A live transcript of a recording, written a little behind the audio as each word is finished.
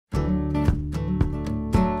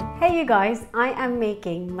Hey you guys, I am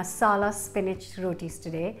making masala spinach rotis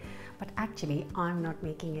today, but actually I'm not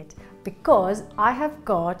making it because I have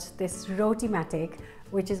got this Rotimatic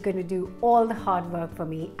which is going to do all the hard work for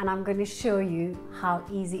me, and I'm going to show you how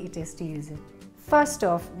easy it is to use it. First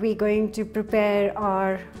off, we're going to prepare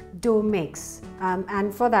our dough mix,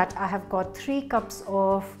 and for that I have got 3 cups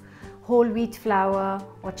of whole wheat flour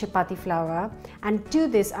or chapati flour, and to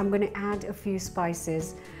this I'm going to add a few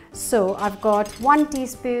spices. So I've got 1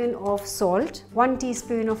 teaspoon of salt, 1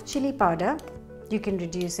 teaspoon of chili powder. You can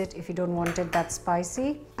reduce it if you don't want it that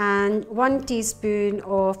spicy, and 1 teaspoon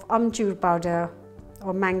of amchur powder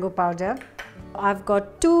or mango powder. I've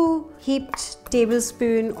got 2 heaped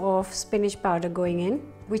tablespoons of spinach powder going in,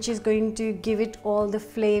 which is going to give it all the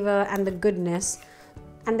flavor and the goodness.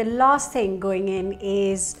 And the last thing going in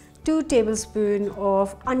is 2 tablespoons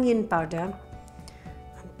of onion powder.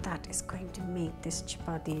 That is going to make this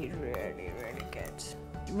chapati really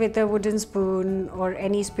good. With a wooden spoon or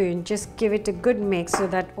any spoon, just give it a good mix so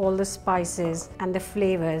that all the spices and the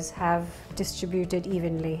flavors have distributed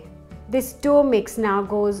evenly. This dough mix now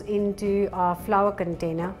goes into our flour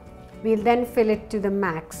container. We'll then fill it to the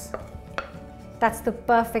max. That's the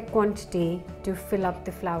perfect quantity to fill up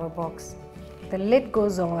the flour box. The lid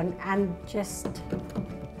goes on and just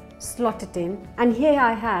slot it in, and here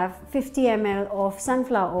I have 50 ml of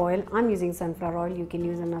sunflower oil. I'm using sunflower oil, you can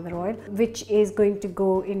use another oil, which is going to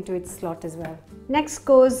go into its slot as well. Next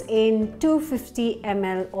goes in 250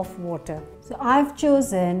 ml of water. So I've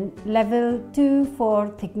chosen level 2 for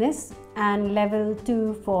thickness and level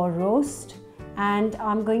 2 for roast, and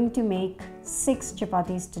I'm going to make 6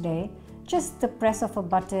 chapatis today. Just the press of a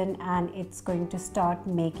button and it's going to start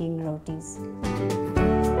making rotis.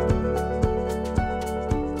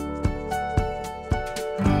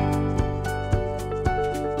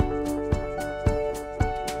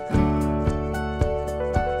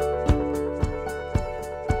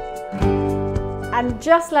 And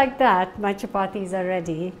just like that, my chapatis are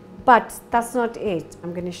ready. But that's not it.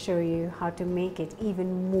 I'm going to show you how to make it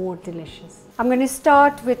even more delicious. I'm going to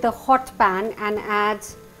start with a hot pan and add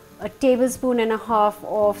a tablespoon and a half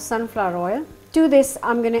of sunflower oil. To this,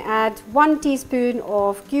 I'm going to add 1 teaspoon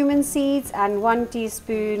of cumin seeds and 1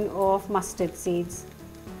 teaspoon of mustard seeds.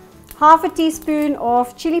 Half a teaspoon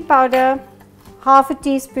of chili powder, half a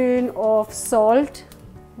teaspoon of salt,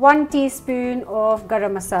 1 teaspoon of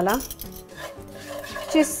garam masala.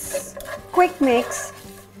 Just quick mix.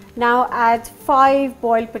 Now add 5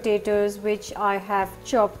 boiled potatoes which I have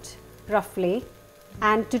chopped roughly,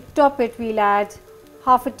 and to top it we'll add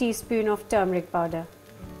half a teaspoon of turmeric powder,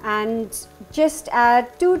 and just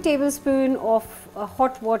add 2 tablespoons of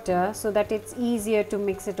hot water so that it's easier to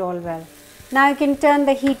mix it all well. Now you can turn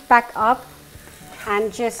the heat back up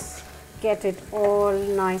and just get it all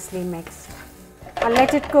nicely mixed. I'll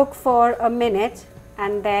let it cook for a minute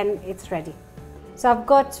and then it's ready. So I've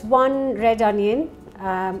got 1 red onion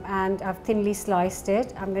and I've thinly sliced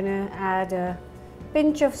it. I'm going to add a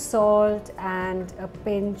pinch of salt and a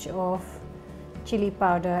pinch of chili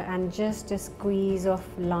powder and just a squeeze of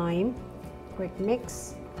lime. Quick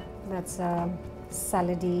mix. That's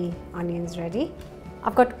salady onions ready.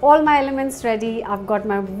 I've got all my elements ready. I've got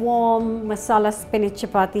my warm masala spinach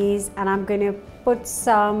chapatis, and I'm going to put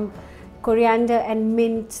some coriander and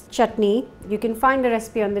mint chutney. You can find the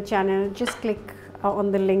recipe on the channel. Just click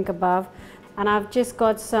on the link above. And I've just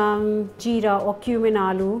got some jeera or cumin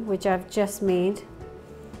aloo which I've just made.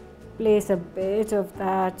 Place a bit of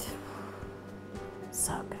that.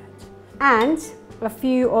 So good. And a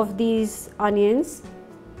few of these onions.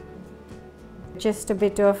 Just a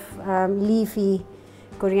bit of leafy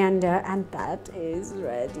coriander, and that is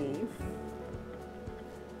ready.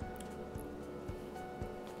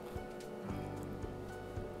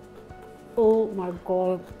 Oh my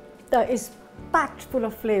god, that is packed full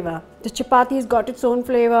of flavor. The chapati's got its own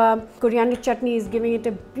flavor. Coriander chutney is giving it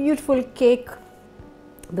a beautiful kick.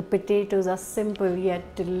 The potatoes are simple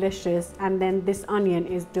yet delicious, and then this onion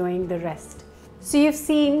is doing the rest. So you've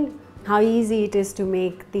seen how easy it is to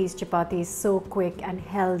make these chapatis so quick and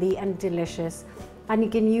healthy and delicious. And you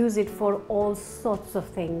can use it for all sorts of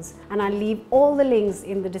things, and I'll leave all the links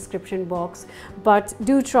in the description box. But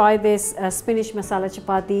do try this spinach masala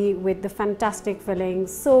chapati with the fantastic filling.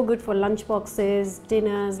 So good for lunch boxes,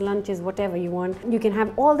 dinners, lunches, whatever you want. You can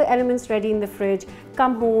have all the elements ready in the fridge,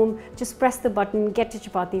 come home, just press the button, get your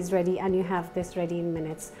chapatis ready, and you have this ready in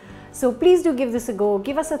minutes. So please do give this a go,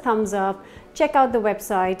 give us a thumbs up, check out the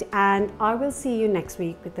website, and I will see you next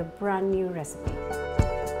week with a brand new recipe.